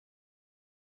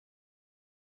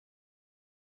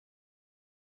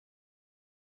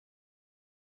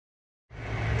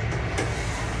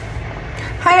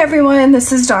Hi everyone,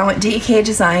 this is Dawn with DEK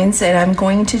Designs, and I'm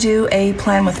going to do a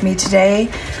plan with me today.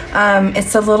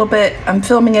 It's a little bit, I'm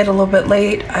filming it a little bit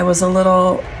late. I was a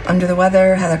little under the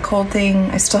weather, had a cold thing.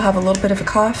 I still have a little bit of a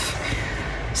cough,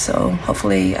 so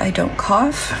hopefully I don't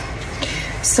cough.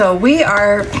 So we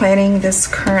are planning this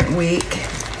current week,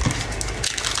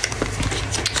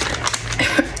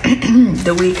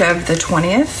 the week of the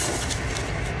 20th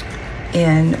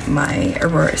in my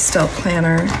Aurora Estelle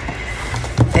planner.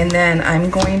 And then I'm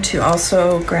going to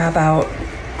also grab out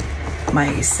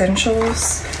my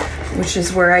essentials, which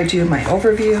is where I do my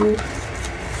overview.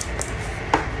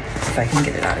 If I can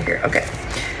get it out of here, okay.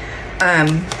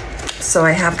 So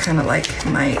I have kind of like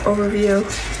my overview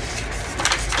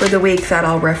for the week that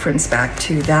I'll reference back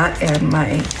to that, and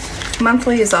my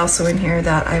monthly is also in here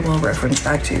that I will reference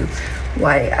back to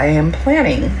why I am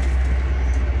planning.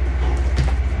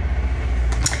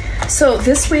 So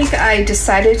this week I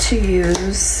decided to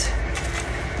use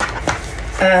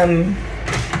the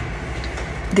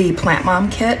Plant Mom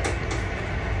kit,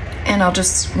 and I'll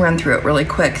just run through it really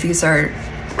quick. These are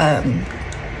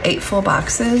 8 full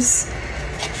boxes,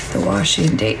 the washi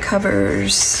and date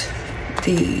covers,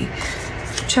 the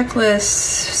checklist,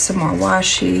 some more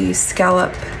washi,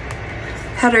 scallop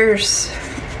headers,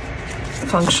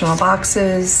 functional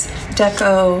boxes,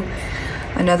 deco,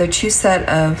 another 2 set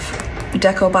of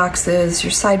deco boxes,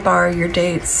 your sidebar, your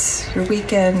dates, your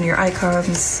weekend, your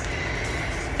icons,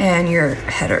 and your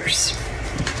headers.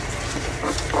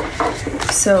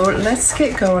 So let's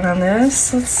get going on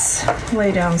this. Let's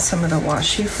lay down some of the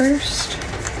washi first.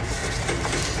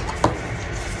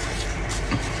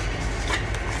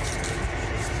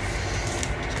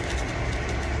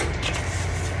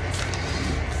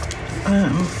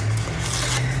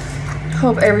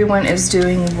 Hope everyone is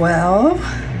doing well.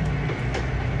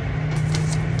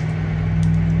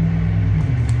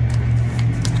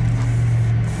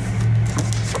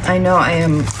 I know I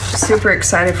am super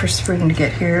excited for spring to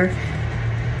get here.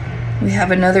 We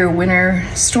have another winter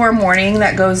storm warning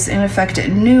that goes in effect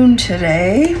at noon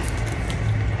today.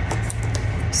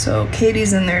 So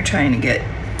Katie's in there trying to get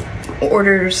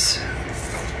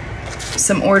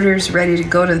some orders ready to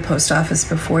go to the post office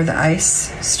before the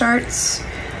ice starts.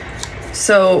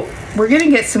 So we're gonna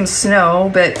get some snow,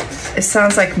 but it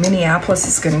sounds like Minneapolis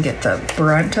is gonna get the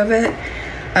brunt of it.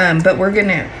 But we're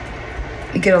gonna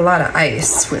get a lot of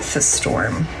ice with the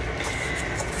storm.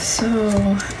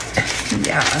 So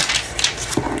yeah,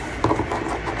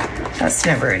 that's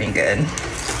never any good,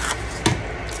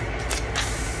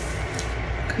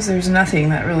 because there's nothing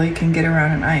that really can get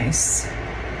around an ice.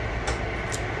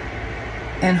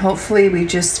 And hopefully we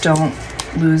just don't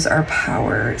lose our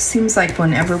power. It seems like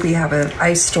whenever we have an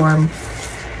ice storm,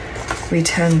 we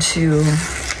tend to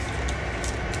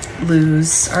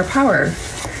lose our power.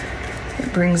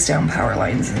 It brings down power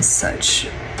lines and such.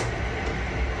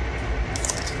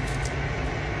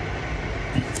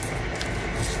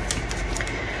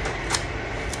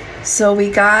 So we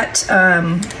got,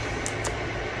 I'm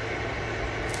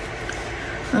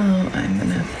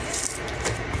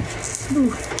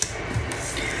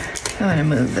gonna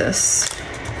move this.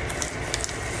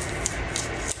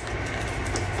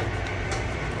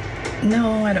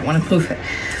 No, I don't want to move it,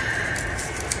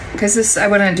 because this, I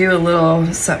want to do a little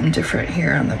something different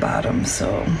here on the bottom.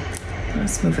 So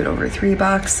let's move it over 3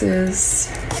 boxes.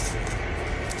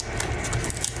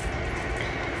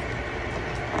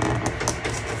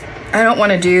 I don't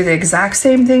want to do the exact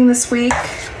same thing this week,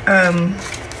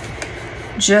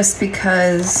 just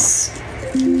because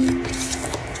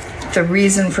the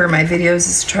reason for my videos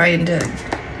is trying to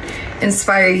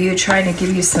inspire you, trying to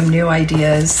give you some new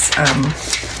ideas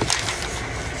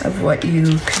of what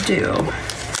you could do.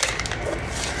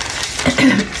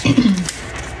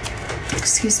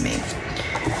 Excuse me.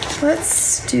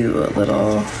 Let's do a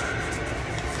little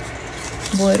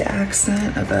wood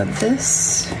accent above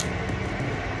this.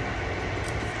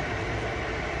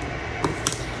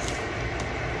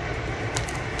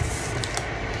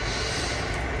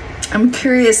 I'm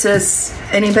curious, is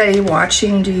anybody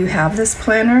watching, do you have this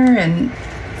planner, and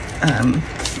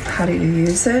how do you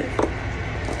use it?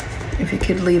 If you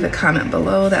could leave a comment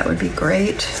below, that would be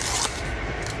great.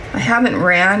 I haven't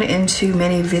ran into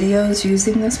many videos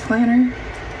using this planner.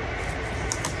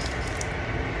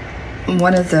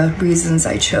 One of the reasons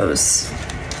I chose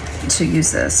to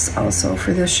use this also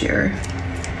for this year.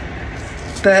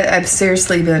 But I've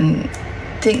seriously been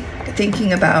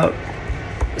thinking about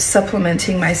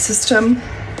supplementing my system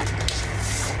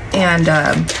and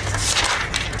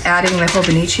adding the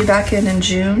Hobonichi back in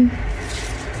June,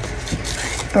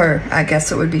 or I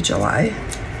guess it would be July.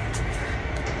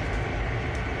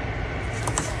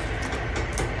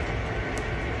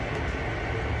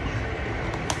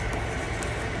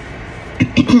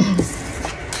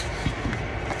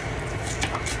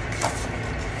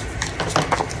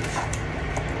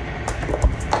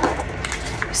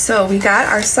 So we got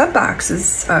our sub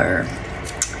boxes, our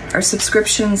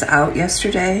subscriptions out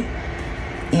yesterday,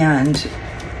 and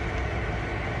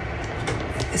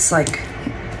it's like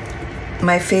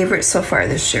my favorite so far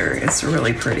this year. It's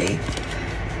really pretty.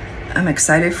 I'm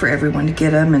excited for everyone to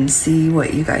get them and see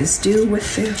what you guys do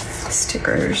with the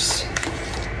stickers.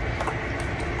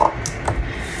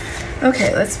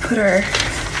 Okay, let's put our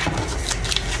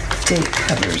date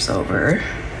covers over.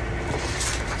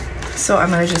 So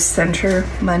I'm gonna just center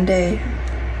Monday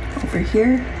over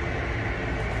here.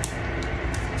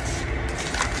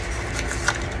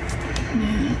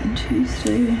 And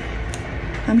Tuesday,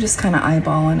 I'm just kind of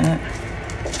eyeballing it.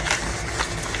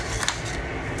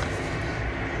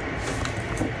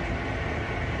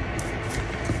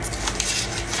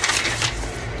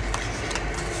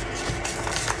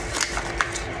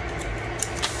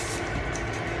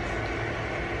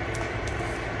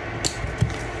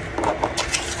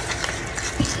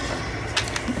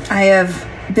 I have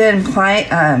been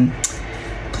planning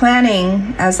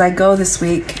as I go this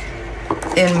week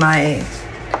in my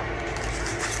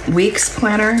weeks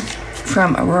planner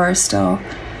from Aurora still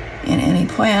in any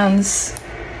plans,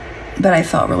 but I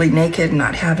felt really naked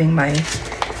not having my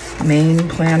main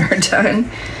planner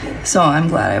done. So I'm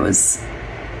glad I was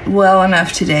well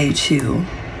enough today to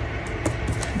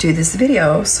do this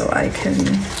video so I can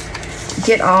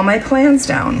get all my plans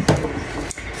down.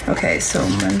 Okay, so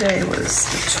Monday was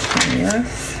the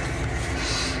 20th.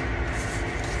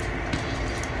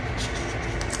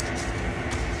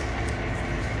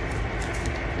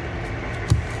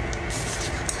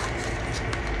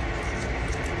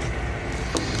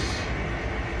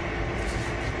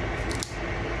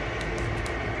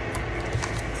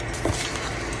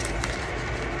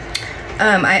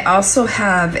 I also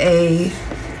have a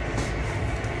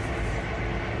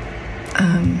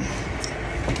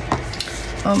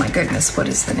oh my goodness, what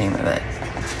is the name of it?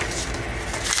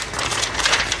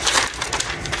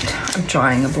 I'm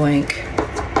drawing a blank.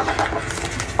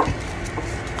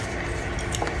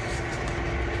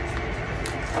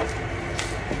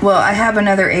 Well, I have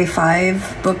another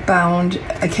A5 book bound.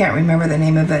 I can't remember the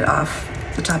name of it off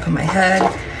the top of my head.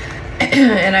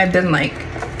 And I've been like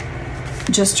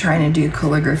just trying to do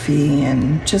calligraphy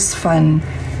and just fun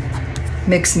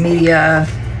mixed media.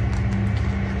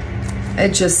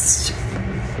 It just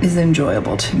is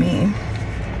enjoyable to me.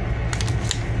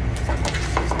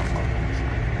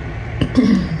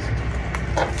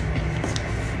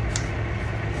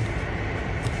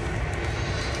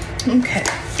 Okay.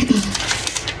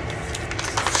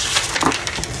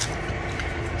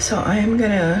 So I am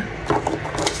gonna,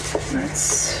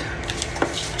 let's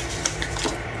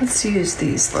use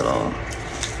these little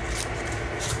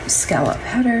scallop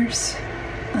headers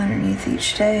underneath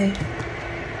each day.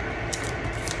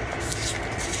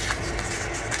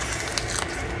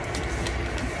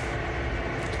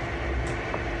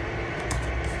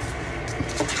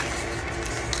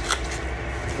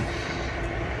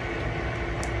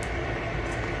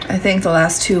 I think the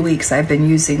last 2 weeks I've been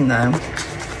using the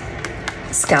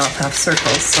scallop half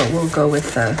circles, so we'll go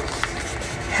with the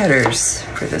headers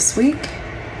for this week.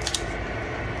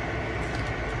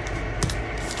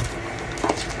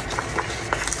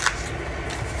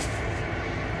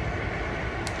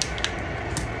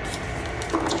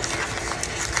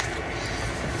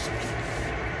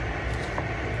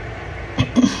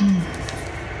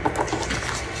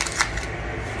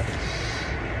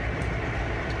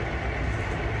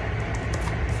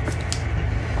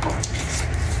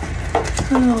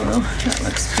 Oh, that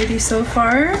looks pretty so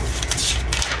far.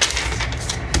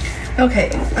 Okay,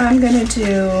 I'm gonna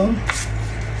do,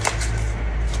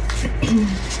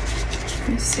 let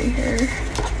me see here.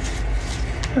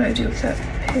 What do I do with that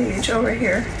page over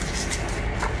here?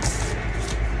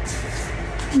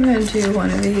 I'm gonna do one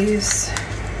of these,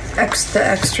 the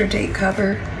extra day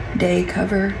cover,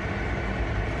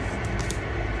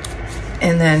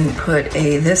 and then put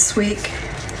a this week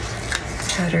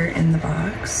header in the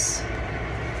box.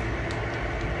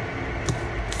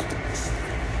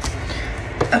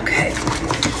 Okay,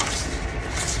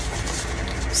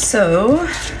 so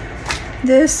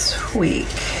this week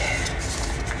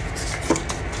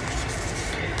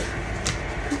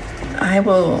I'm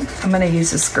gonna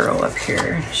use this girl up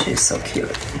here. She's so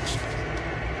cute.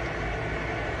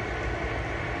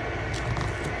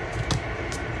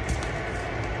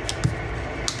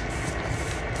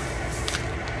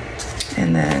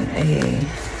 And then a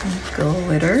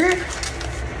glitter.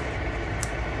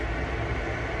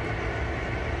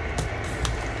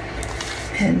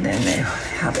 And then a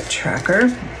habit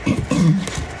tracker.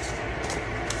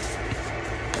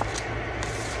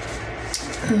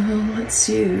 Let's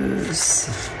use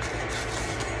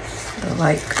the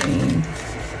light green.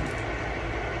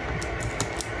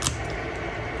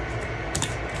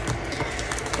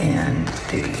 And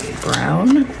the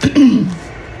brown.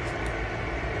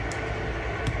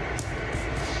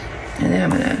 And then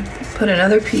I'm gonna put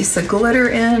another piece of glitter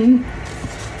in.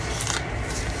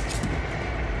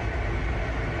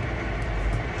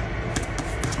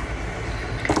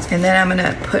 And then I'm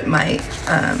gonna put my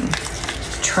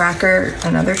tracker,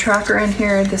 another tracker in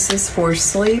here. This is for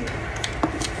sleep.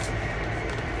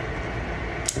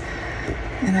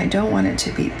 And I don't want it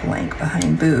to be blank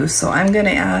behind Boo, so I'm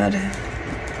gonna add,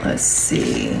 let's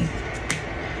see,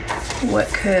 what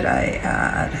could I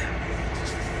add?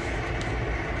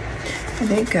 I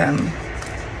think,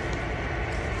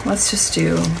 let's just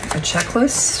do a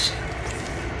checklist.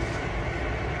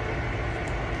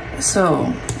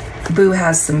 So Boo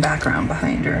has some background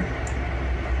behind her.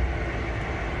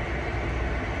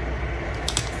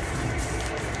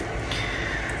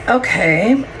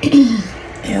 Okay,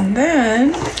 and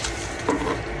then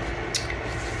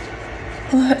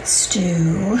let's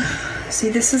do, see,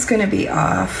 this is gonna be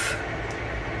off.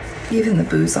 Even the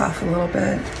Boo's off a little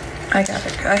bit. I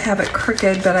have it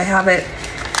crooked, but I have it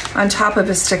on top of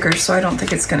a sticker, so I don't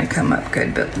think it's gonna come up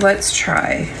good, but let's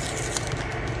try.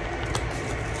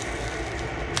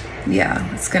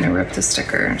 Yeah, it's gonna rip the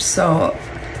sticker. So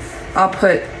I'll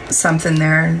put something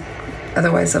there,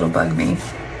 otherwise it'll bug me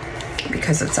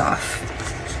because it's off.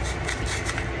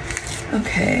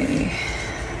 Okay,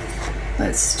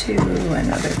 let's do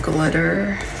another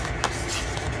glitter.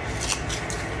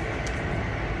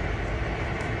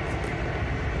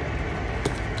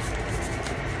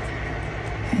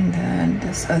 And then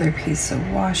this other piece of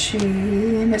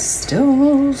washi, and it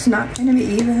still's not gonna be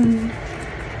even.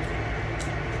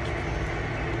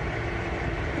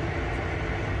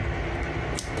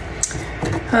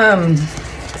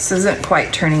 This isn't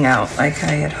quite turning out like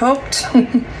I had hoped,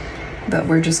 but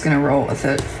we're just gonna roll with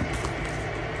it.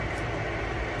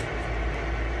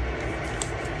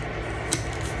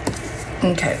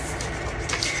 Okay.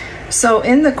 So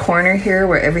in the corner here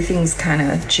where everything's kind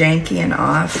of janky and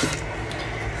off,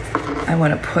 I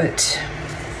want to put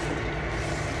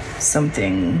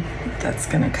something that's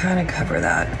going to kind of cover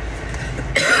that.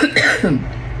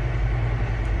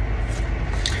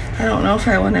 I don't know if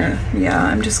I want to, yeah,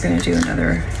 I'm just going to do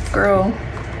another girl.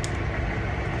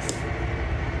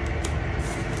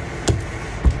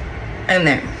 And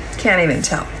there, can't even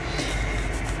tell.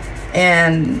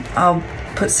 And I'll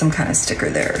put some kind of sticker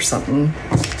there or something.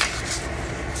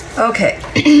 Okay,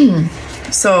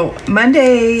 so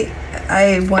Monday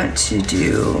I want to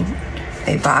do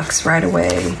a box right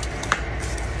away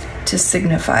to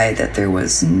signify that there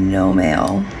was no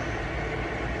mail.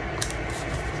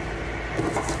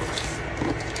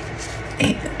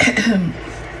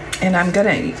 And I'm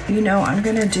gonna, I'm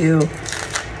gonna do,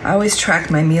 I always track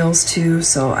my meals too,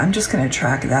 so I'm just gonna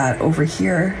track that over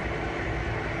here.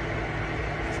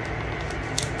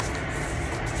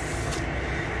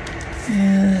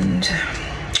 And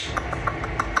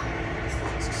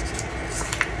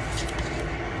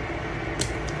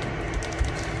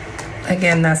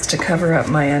again, that's to cover up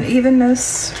my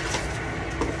unevenness.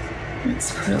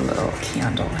 Let's put a little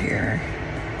candle here.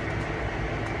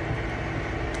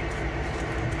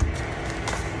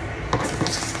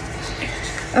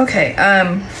 Okay,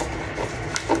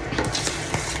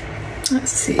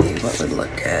 let's see what would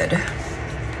look good.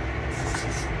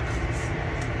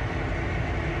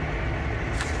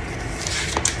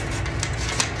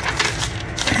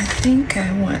 I think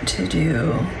I want to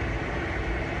do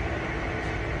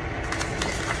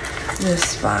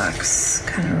this box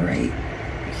kind of right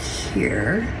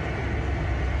here.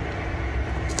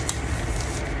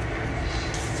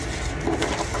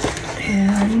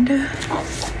 And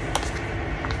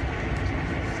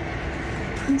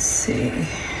let's see,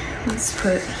 let's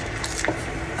put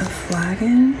a flag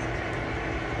in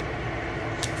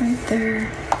right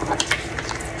there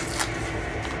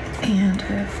and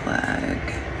a flag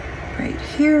right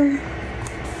here.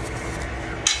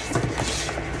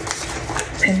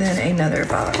 And then another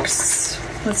box.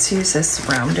 Let's use this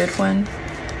rounded one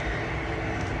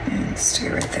and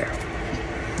stick it right there.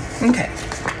 Okay.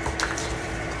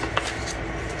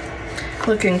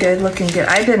 Looking good, looking good.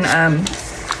 I've been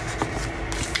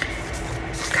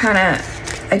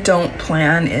I don't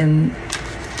plan in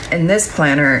this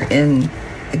planner in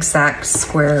exact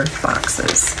square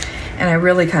boxes. And I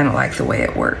really kind of like the way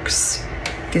it works.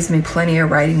 Gives me plenty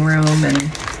of writing room and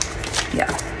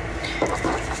yeah.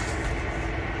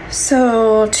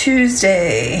 So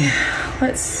Tuesday,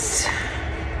 let's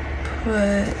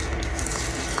put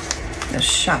the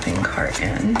shopping cart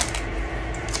in.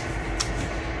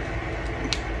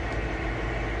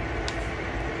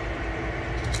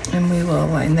 And we will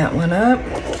line that one up.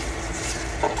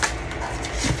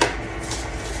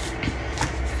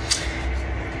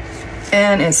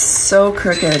 And it's so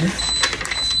crooked.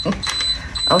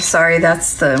 Oh, sorry,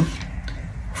 that's the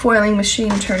foiling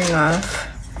machine turning off.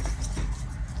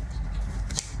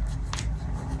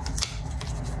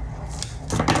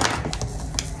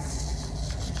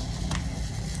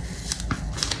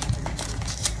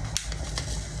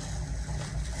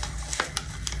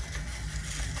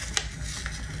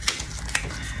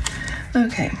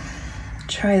 Okay,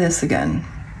 try this again.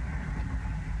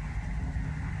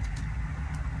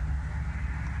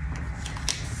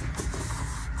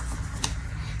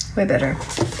 Way better.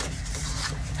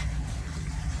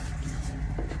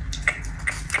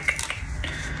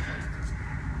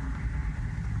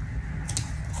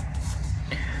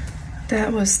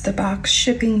 That was the box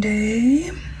shipping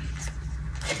day.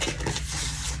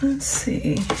 Let's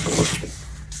see.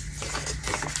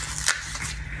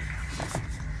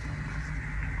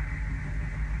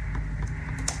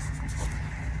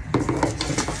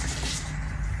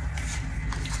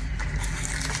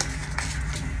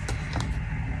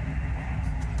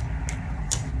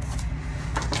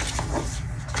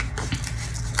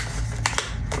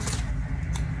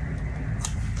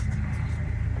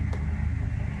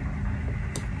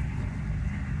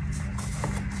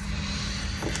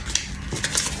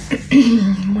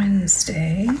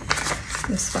 Wednesday.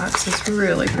 This box is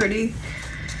really pretty.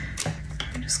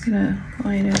 I'm just gonna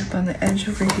line it up on the edge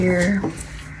over here.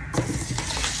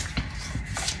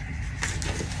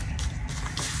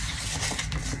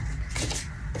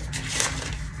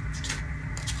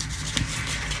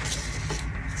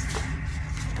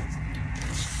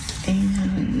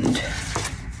 And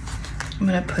I'm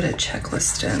gonna put a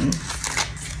checklist in.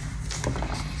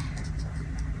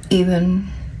 Even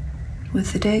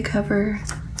with the day cover.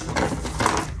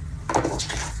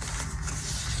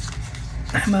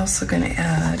 I'm also going to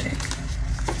add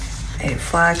a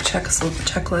flag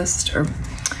checklist, or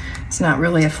it's not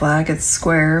really a flag, it's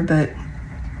square, but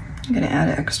I'm going to add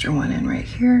an extra one in right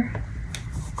here.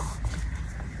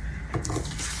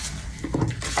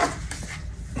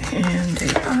 And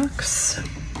a box.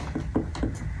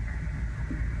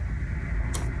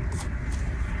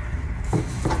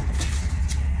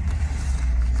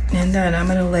 And then I'm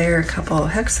going to layer a couple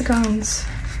of hexagons.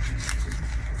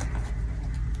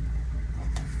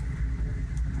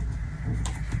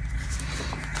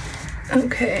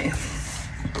 Okay.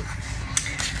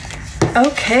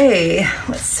 Okay,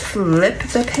 let's flip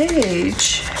the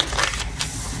page.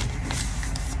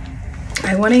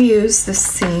 I want to use the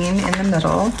seam in the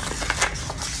middle,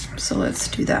 so let's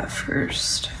do that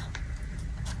first.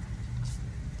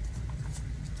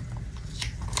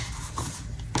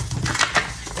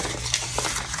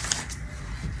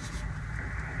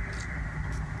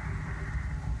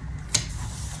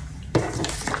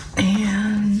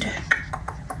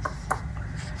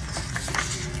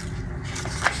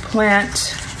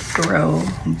 Plant, grow,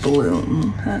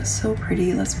 bloom. That's so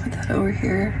pretty. Let's put that over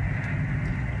here.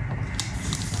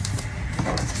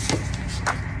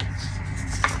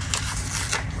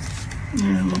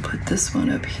 And we'll put this one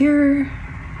up here.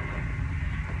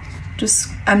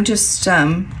 I'm just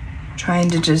trying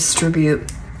to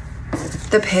distribute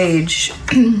the page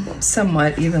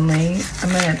somewhat evenly. I'm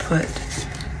gonna put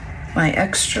my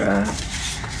extra,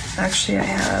 actually I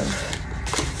have,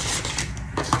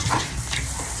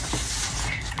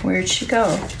 where'd she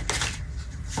go?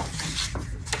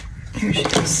 Here she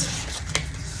is.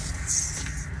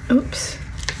 Oops.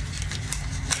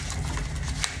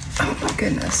 Oh my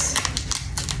goodness.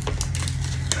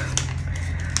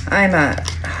 I'm a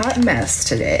hot mess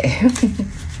today.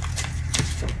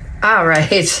 All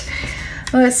right,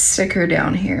 let's stick her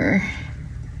down here.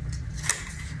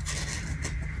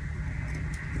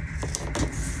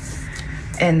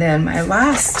 And then my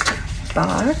last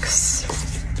box,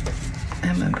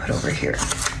 I'm gonna put over here.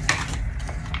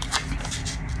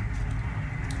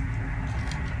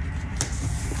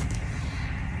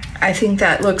 I think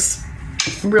that looks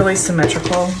really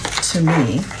symmetrical to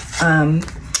me. And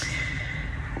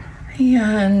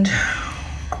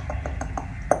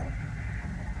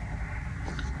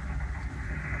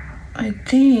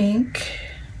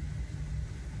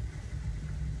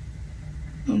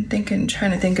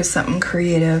trying to think of something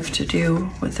creative to do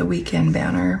with the weekend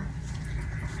banner.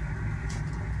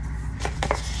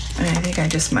 And I think I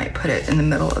just might put it in the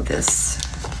middle of this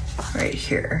right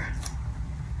here.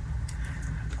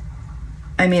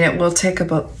 I mean, it will take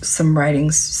up some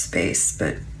writing space,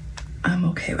 but I'm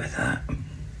okay with that.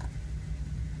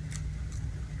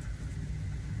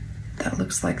 That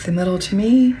looks like the middle to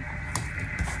me.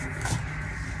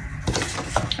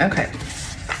 Okay.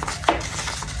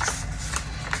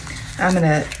 I'm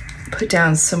gonna put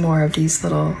down some more of these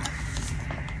little,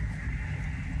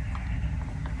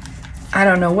 I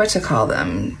don't know what to call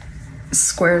them,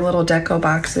 square little deco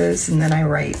boxes, and then I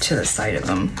write to the side of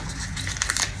them.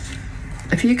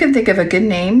 If you can think of a good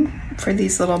name for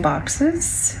these little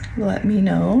boxes, let me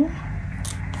know.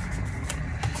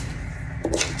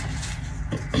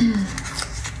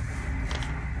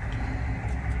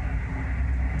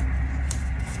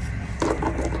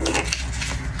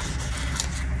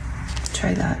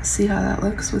 Try that, see how that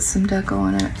looks with some deco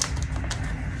on it.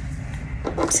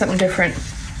 Something different.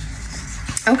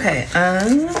 Okay,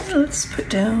 let's put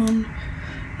down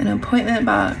an appointment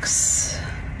box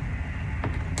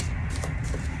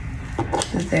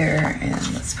there,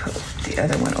 and let's put the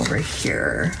other one over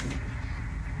here.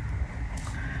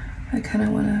 I kind of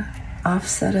want to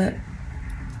offset it.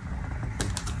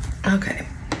 Okay.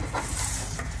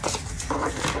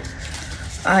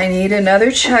 I need another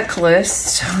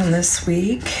checklist on this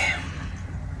week.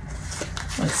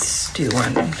 Let's do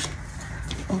one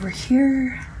over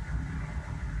here.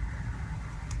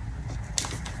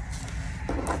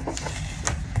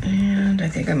 And I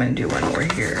think I'm gonna do one over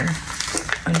here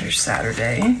under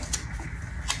Saturday.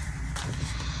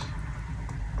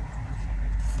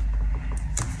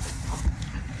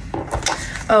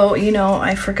 Oh, you know,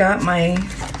 I forgot I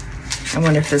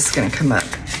wonder if this is gonna come up.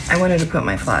 I wanted to put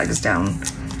my flags down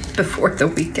before the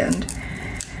weekend.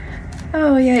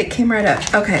 Oh yeah, it came right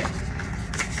up. Okay.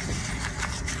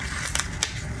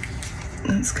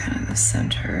 That's kind of the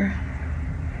center.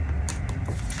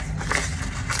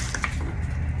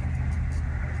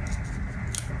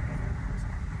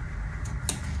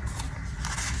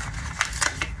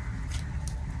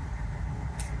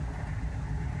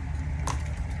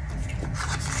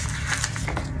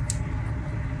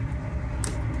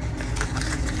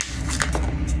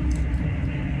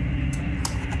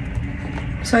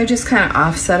 So I just kind of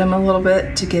offset them a little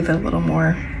bit to give it a little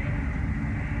more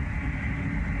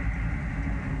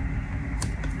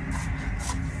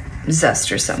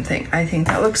zest or something. I think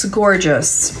that looks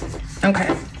gorgeous.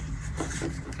 Okay.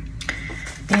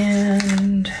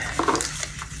 And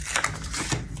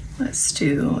let's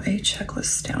do a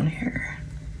checklist down here.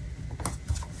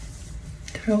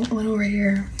 Throw one over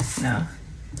here. No.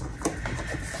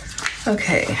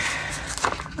 Okay.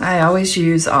 I always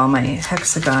use all my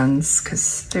hexagons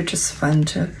because they're just fun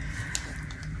to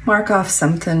mark off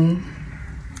something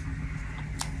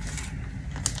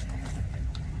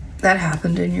that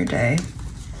happened in your day.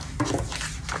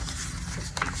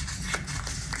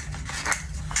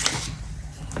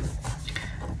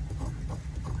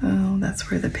 Oh, that's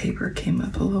where the paper came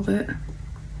up a little bit.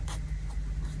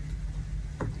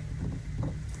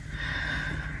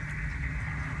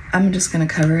 I'm just gonna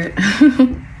cover it.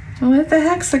 With the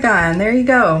hexagon, there you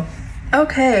go.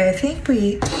 Okay, I think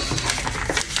we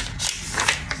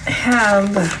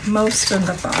have most of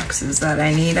the boxes that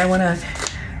I need. I want to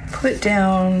put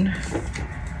down,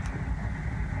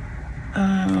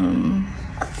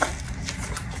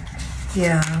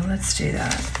 yeah, let's do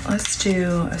that. Let's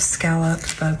do a scallop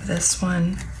above this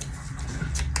one.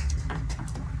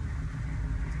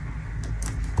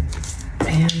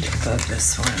 And above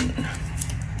this one.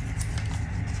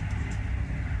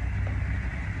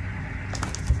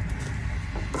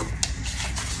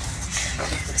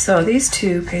 So these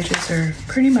two pages are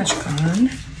pretty much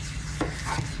gone.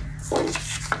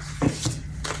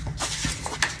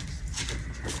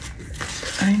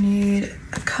 I need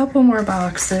a couple more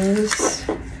boxes.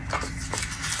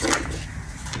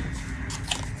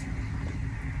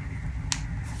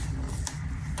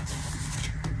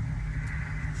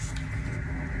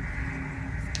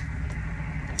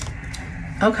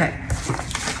 Okay.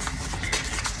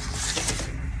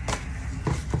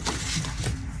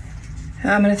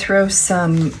 I'm going to throw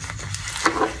some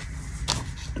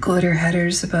glitter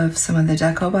headers above some of the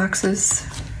deco boxes.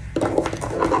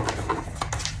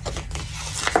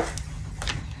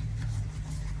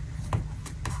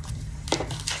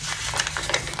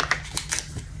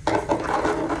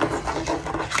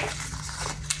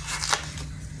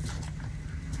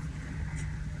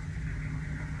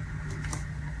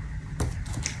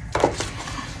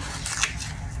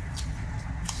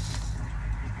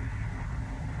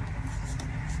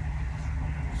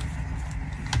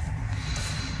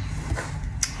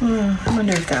 I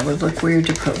wonder if that would look weird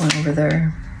to put one over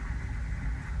there.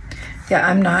 Yeah,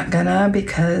 I'm not gonna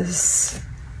because,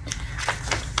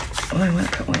 oh, I want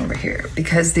to put one over here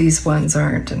because these ones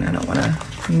aren't, and I don't want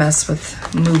to mess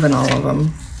with moving all of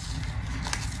them.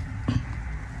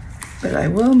 But I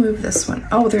will move this one.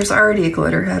 Oh, there's already a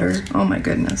glitter header. Oh my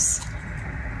goodness.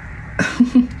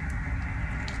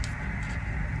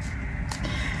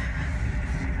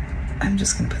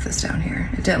 just gonna put this down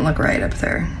here. It didn't look right up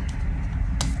there.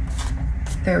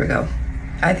 There we go.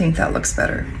 I think that looks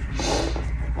better.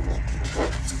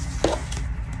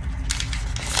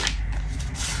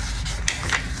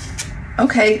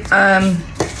 Okay,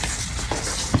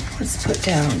 let's put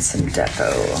down some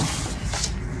deco.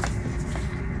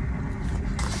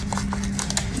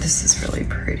 This is really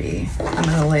pretty. I'm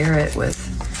gonna layer it with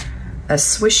a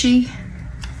swishy.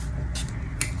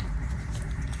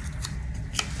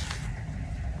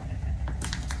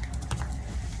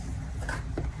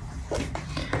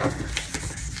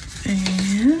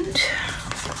 And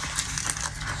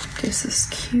this is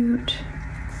cute.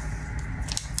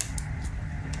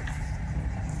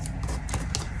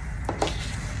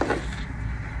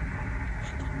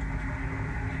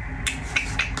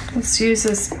 Let's use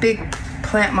this big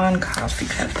planwithme coffee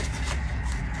cup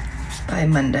by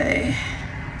Monday.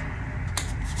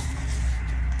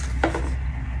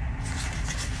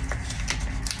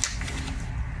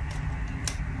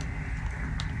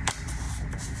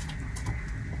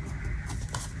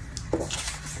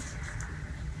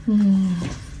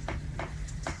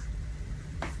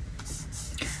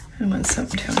 I want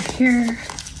something down here.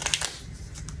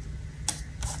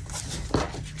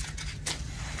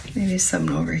 Maybe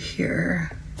something over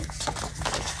here.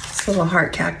 This little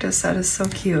heart cactus, that is so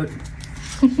cute.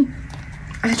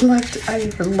 I would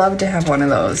love to have one of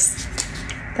those.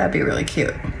 That'd be really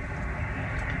cute.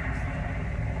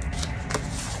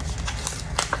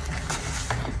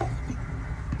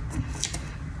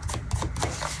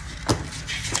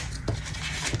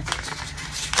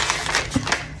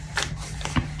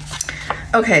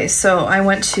 Okay, so I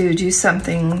want to do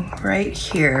something right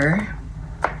here.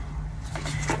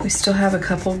 We still have a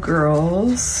couple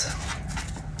girls.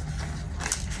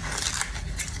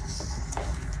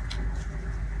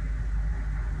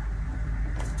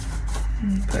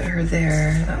 Put her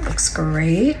there, that looks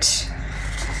great.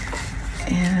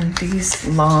 And these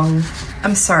long,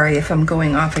 I'm sorry if I'm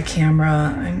going off a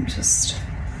camera,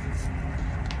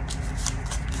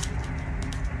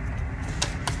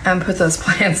 put those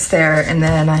plants there, and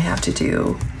then I have to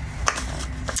do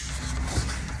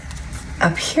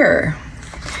up here.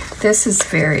 This is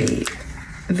very,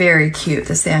 very cute,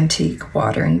 this antique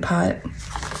watering pot.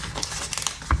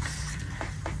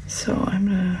 So I'm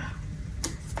gonna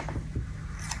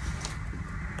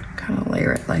kind of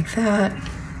layer it like that.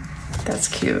 That's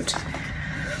cute.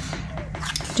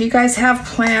 Do you guys have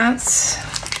plants?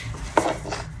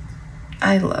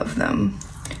 I love them.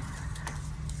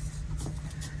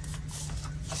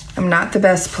 I'm not the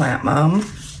best plant mom,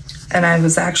 and I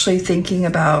was actually thinking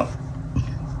about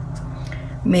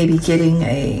maybe getting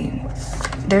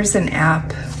there's an app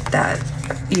that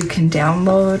you can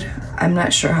download. I'm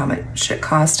not sure how much it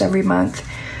costs every month,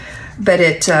 but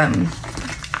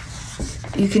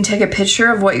you can take a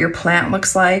picture of what your plant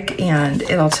looks like, and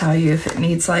it'll tell you if it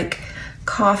needs like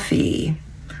coffee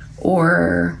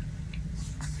or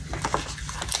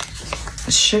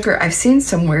sugar. I've seen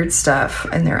some weird stuff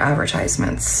in their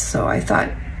advertisements, so I thought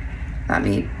that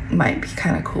might be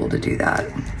kind of cool to do that.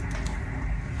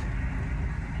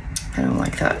 I don't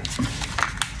like that.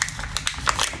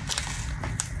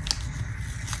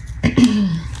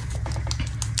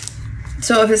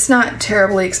 So if it's not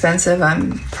terribly expensive,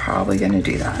 I'm probably gonna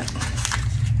do that.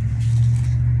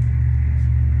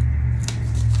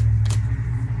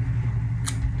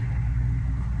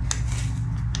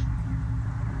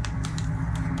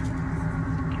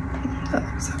 That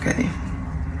looks okay.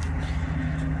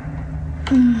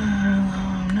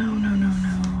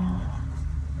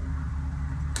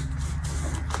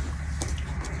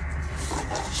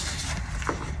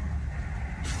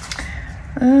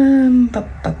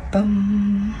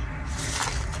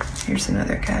 Here's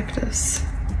another cactus.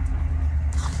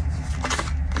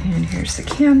 And here's the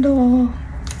candle.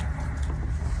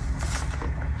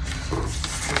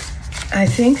 I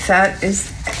think that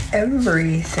is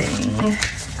everything.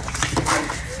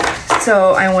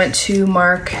 So I went to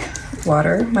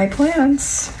water my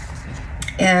plants,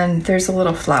 and there's a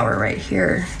little flower right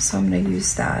here, so I'm gonna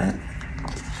use that.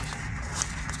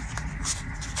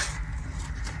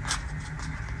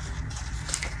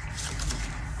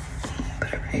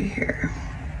 Put it right here.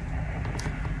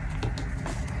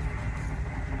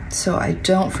 So I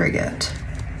don't forget.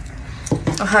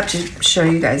 I'll have to show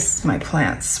you guys my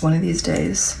plants one of these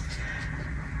days.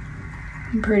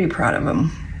 I'm pretty proud of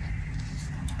them.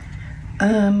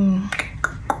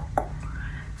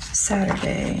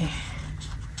 Saturday.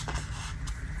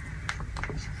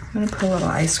 I'm gonna put a little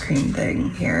ice cream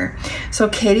thing here. So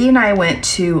Katie and I went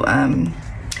to,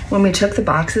 when we took the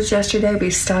boxes yesterday, we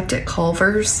stopped at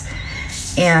Culver's,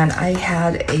 and I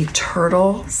had a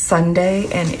turtle sundae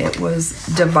and it was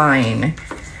divine.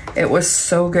 It was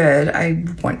so good. I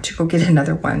want to go get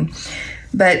another one.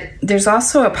 But there's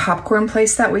also a popcorn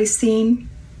place that we've seen,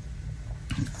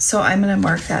 so I'm gonna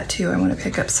mark that too. I want to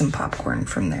pick up some popcorn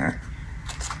from there.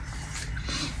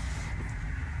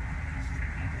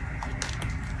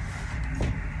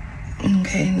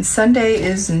 Okay, and Sunday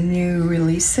is new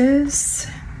releases,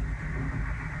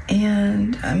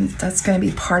 and that's going to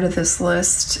be part of this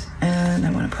list, and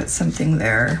I want to put something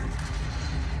there.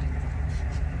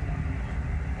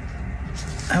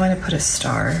 I want to put a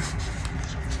star.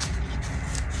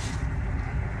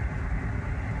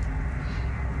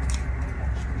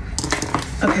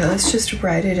 Okay, let's just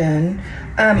write it in.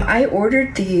 I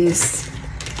ordered these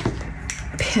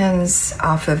pins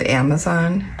off of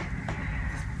Amazon.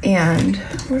 And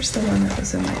where's the one that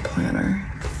was in my planner?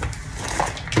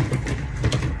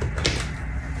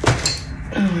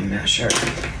 Oh, I'm not sure.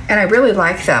 And I really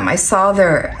like them. I saw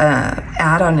their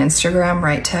ad on Instagram,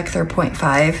 Right Tech, they're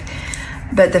 0.5.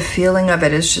 But the feeling of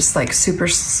it is just like super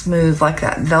smooth, like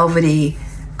that velvety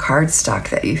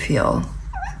cardstock that you feel.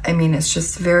 I mean, it's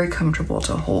just very comfortable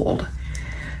to hold.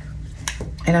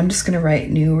 And I'm just gonna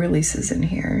write new releases in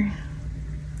here.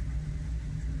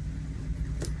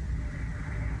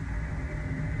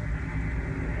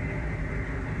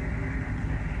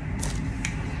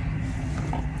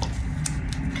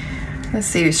 Let's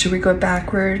see, should we go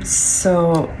backwards?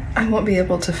 So I won't be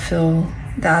able to fill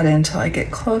that in until I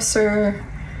get closer,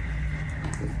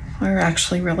 or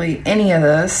actually really any of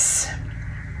this.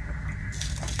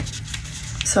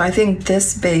 So I think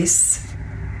this base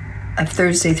of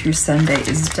Thursday through Sunday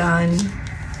is done.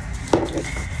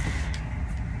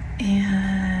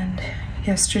 And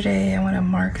yesterday I want to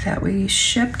mark that we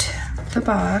shipped the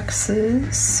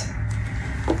boxes.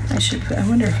 I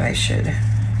wonder if I should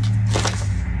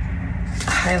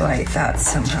highlight that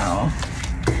somehow.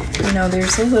 You know,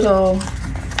 there's a little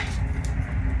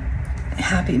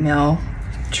Happy Meal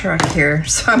truck here,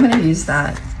 so I'm gonna use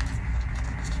that.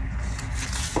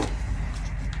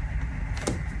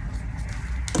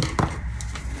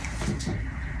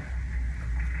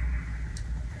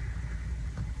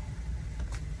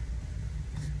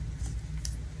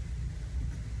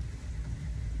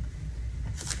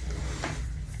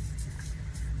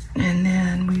 And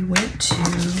then we went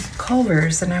to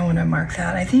Culver's, and I want to mark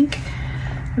that. I think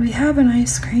we have an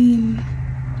ice cream.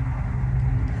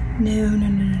 No.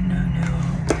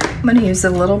 I'm going to use a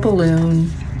little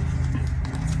balloon.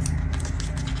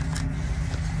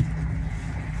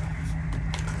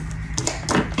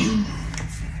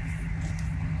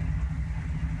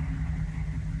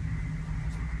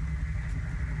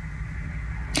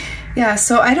 Yeah,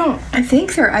 so I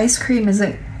think their ice cream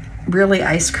isn't really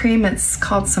ice cream. It's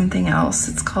called something else.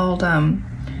 It's called,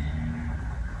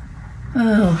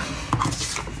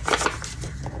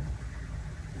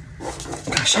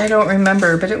 gosh, I don't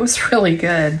remember, but it was really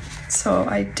good. So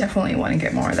I definitely want to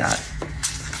get more of that.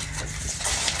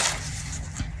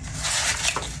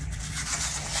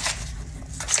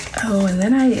 Oh, and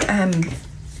then I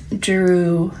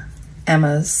drew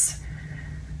Emma's.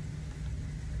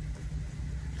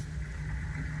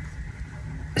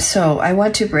 So I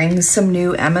want to bring some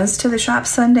new Emmas to the shop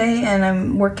Sunday, and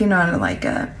I'm working on like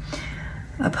a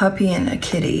puppy and a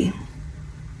kitty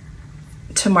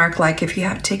to mark, like if you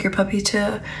have to take your puppy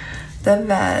to the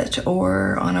vet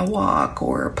or on a walk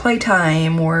or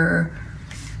playtime, or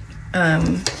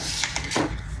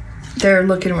they're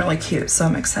looking really cute, so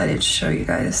I'm excited to show you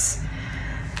guys.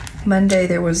 Monday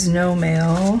there was no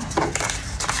mail.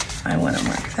 I want to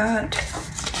mark that.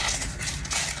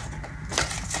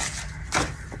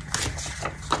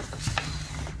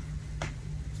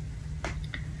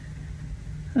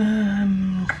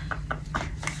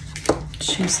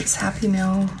 Choose this Happy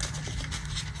Meal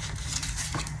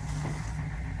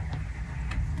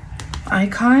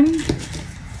icon.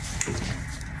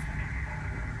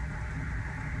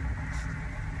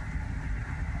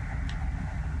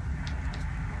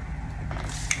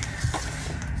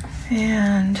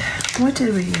 And what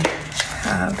did we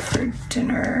have for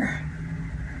dinner?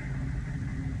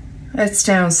 It's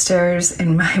downstairs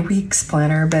in my week's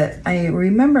planner, but I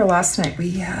remember last night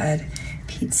we had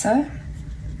pizza.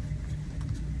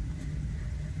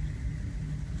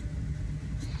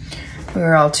 We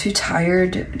were all too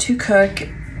tired to cook,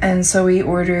 and so we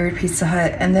ordered Pizza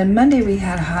Hut. And then Monday we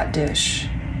had a hot dish.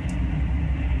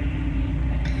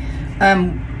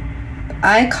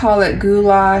 I call it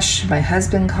goulash. My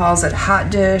husband calls it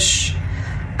hot dish.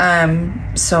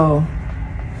 So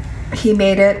he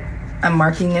made it. I'm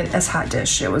marking it as hot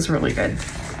dish. It was really good.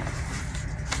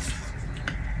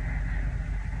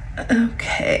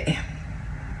 Okay.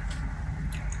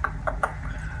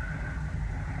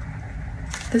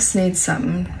 This needs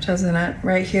something, doesn't it?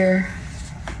 Right here.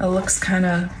 It looks kind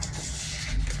of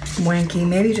wanky.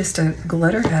 Maybe just a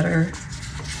glitter header.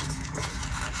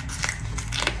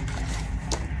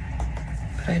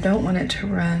 But I don't want it to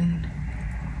run.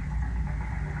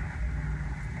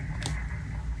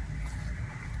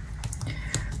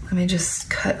 Let me just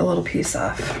cut a little piece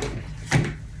off.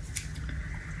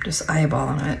 Just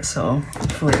eyeballing it, so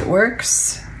hopefully it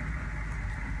works.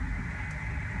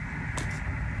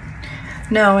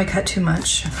 No, I cut too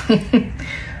much.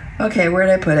 Okay, where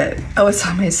did I put it? Oh, it's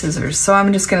on my scissors. So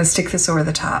I'm just gonna stick this over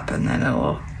the top and then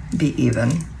it'll be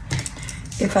even.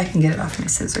 If I can get it off my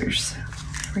scissors.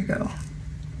 Here we go.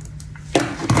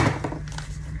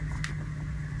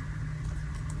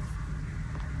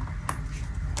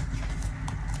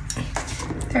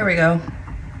 There we go.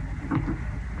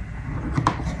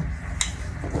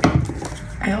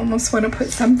 I almost want to put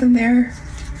something there.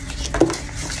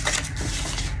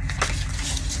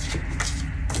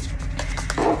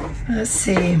 Let's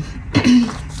see.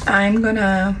 I'm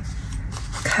gonna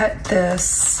cut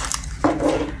this.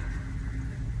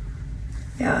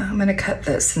 Yeah, I'm gonna cut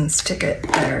this and stick it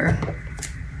there.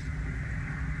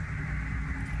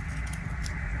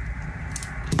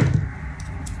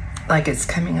 Like it's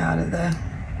coming out of the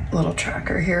little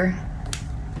tracker here.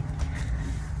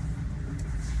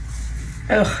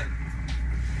 Ugh.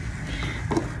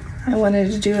 I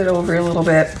wanted to do it over a little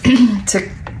bit to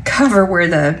cover where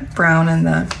the brown and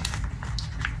the...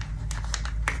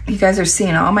 You guys are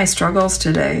seeing all my struggles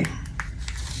today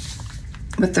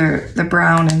with the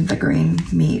brown and the green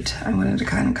meat. I wanted to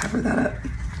kind of cover that up.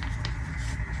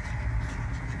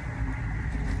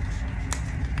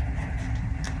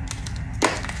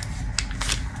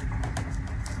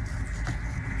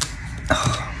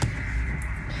 Oh,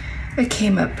 it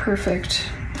came up perfect.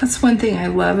 That's one thing I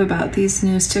love about these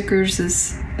new stickers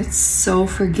is it's so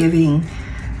forgiving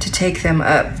to take them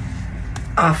up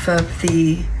off of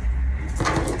the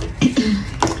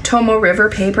Tomo River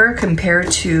paper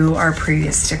compared to our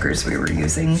previous stickers we were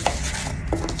using.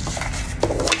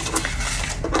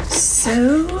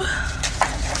 So,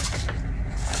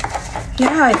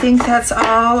 yeah, I think that's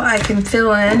all I can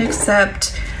fill in,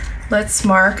 except let's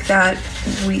mark that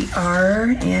we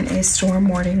are in a storm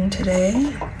warning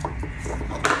today.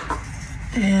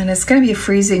 And it's gonna be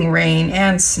freezing rain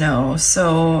and snow,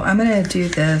 so I'm gonna do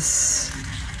this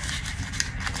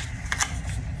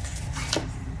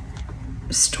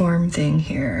storm thing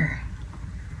here.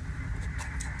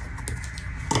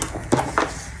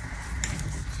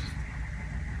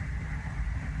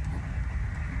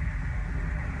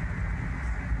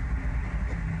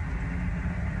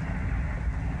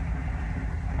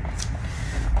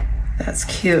 That's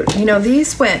cute. You know,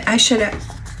 these went, I should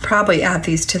probably add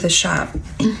these to the shop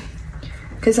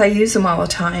because I use them all the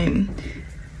time.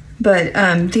 But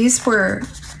these were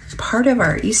part of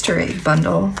our Easter egg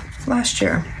bundle last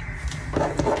year.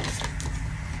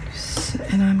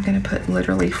 And I'm gonna put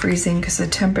literally freezing because the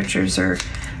temperatures are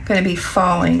gonna be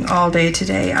falling all day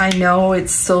today. I know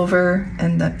it's silver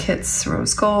and the kit's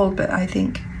rose gold, but I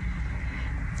think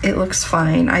it looks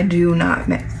fine. I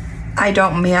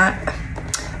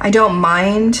don't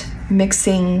mind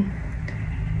mixing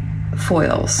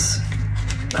foils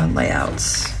on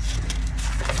layouts.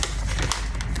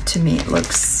 To me, it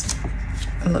looks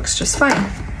just fine.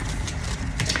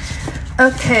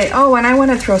 Okay, oh, and I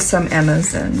want to throw some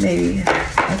Emmas in, maybe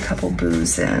a couple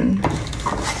Boos in.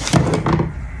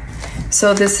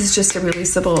 So this is just a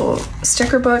releasable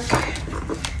sticker book.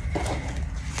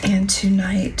 And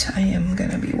tonight I am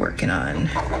gonna be working on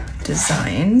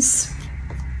designs.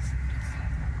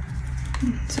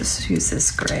 Just use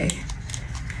this gray.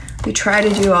 We try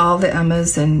to do all the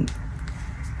Emmas in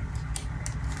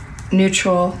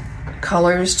neutral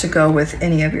colors to go with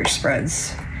any of your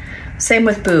spreads. Same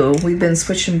with Boo. We've been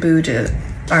switching Boo to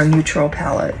our neutral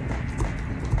palette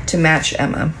to match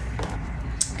Emma.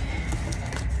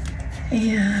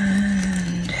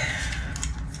 And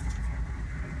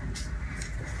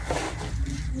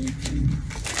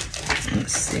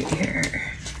let's see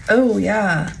here. Oh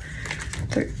yeah,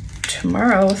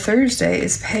 tomorrow, Thursday,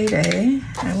 is payday.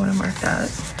 I want to mark that.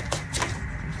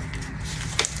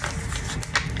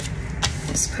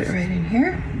 Just put it right in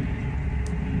here.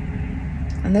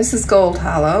 And this is gold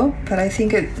hollow, but I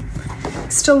think it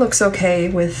still looks okay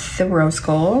with the rose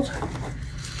gold.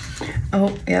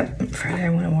 Oh, yep, Friday I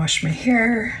want to wash my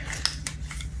hair.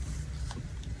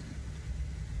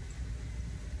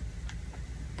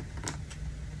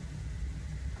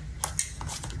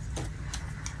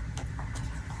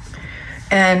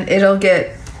 And it'll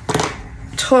get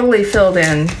totally filled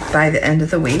in by the end of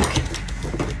the week.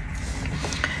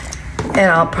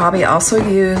 And I'll probably also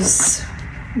use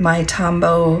my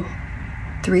Tombow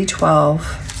 312.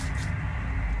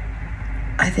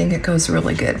 I think it goes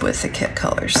really good with the kit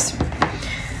colors.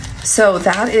 So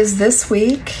that is this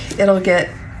week. It'll get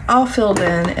all filled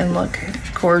in and look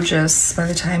gorgeous by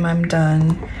the time I'm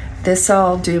done. This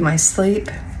I'll do my sleep,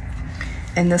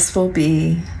 and this will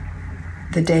be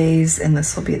the days, and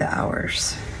this will be the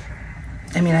hours.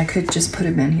 I mean, I could just put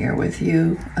them in here with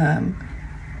you.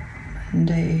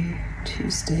 Monday,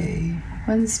 Tuesday,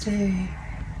 Wednesday,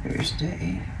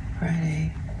 Thursday,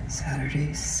 Friday,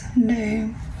 Saturday, Sunday.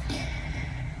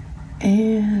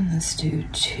 And let's do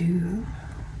 2,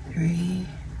 3,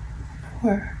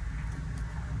 4,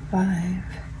 5,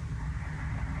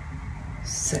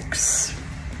 6.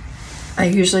 I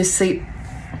usually sleep,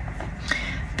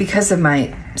 because of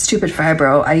my stupid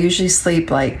fibro, I usually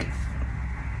sleep like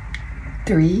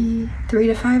 3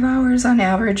 to 5 hours on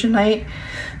average a night.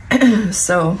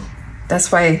 So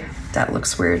that's why that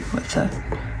looks weird with the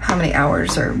how many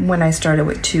hours, or when I started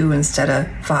with 2 instead of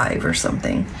 5 or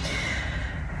something.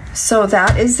 So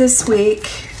that is this week.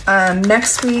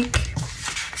 Next week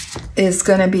is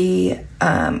going to be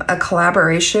a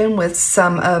collaboration with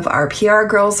some of our PR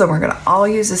girls, and we're going to all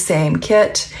use the same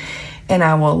kit. And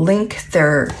I will link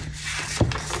their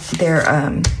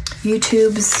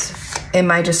YouTubes in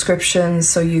my description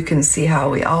so you can see how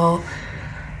we all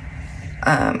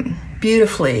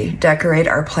beautifully decorate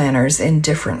our planners in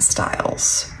different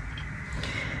styles.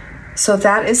 So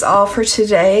that is all for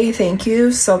today. Thank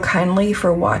you so kindly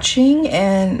for watching,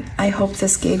 and I hope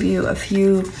this gave you a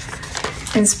few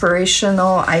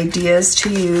inspirational ideas to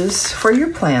use for your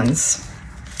plans.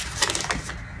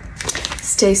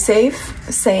 Stay safe,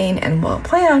 sane, and well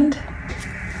planned.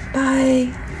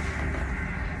 Bye.